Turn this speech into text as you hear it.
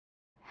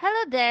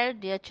Hello there,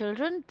 dear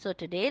children. So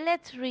today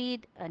let's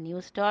read a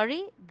new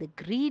story, The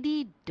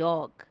Greedy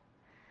Dog.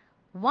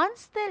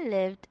 Once there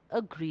lived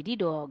a greedy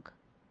dog.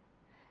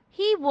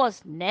 He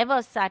was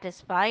never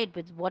satisfied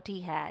with what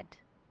he had.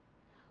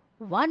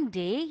 One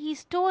day he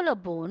stole a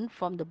bone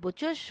from the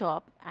butcher's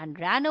shop and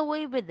ran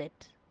away with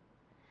it.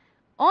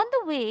 On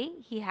the way,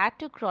 he had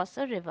to cross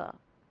a river.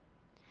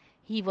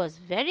 He was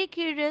very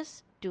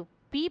curious to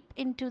peep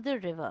into the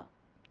river.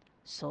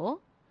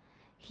 So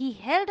he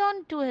held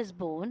on to his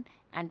bone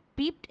and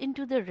peeped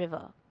into the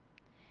river.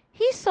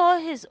 He saw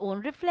his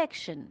own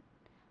reflection,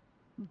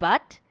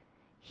 but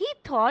he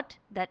thought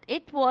that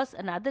it was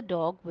another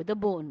dog with a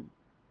bone.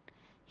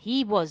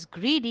 He was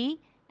greedy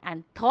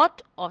and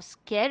thought of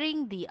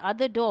scaring the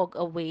other dog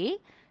away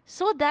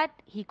so that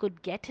he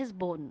could get his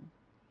bone.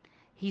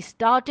 He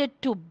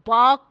started to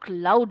bark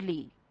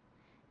loudly.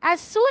 As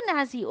soon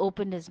as he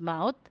opened his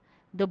mouth,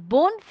 the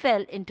bone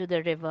fell into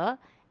the river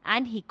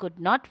and he could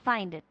not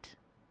find it.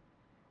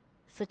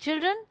 So,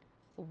 children,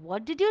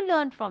 what did you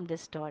learn from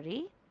this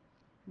story?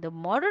 The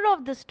moral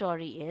of the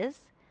story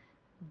is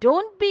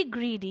don't be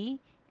greedy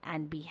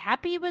and be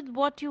happy with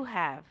what you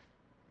have.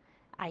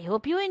 I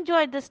hope you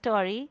enjoyed the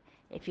story.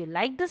 If you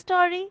liked the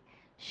story,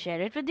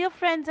 share it with your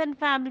friends and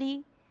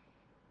family.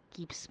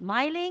 Keep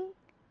smiling.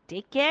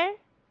 Take care.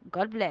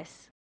 God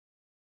bless.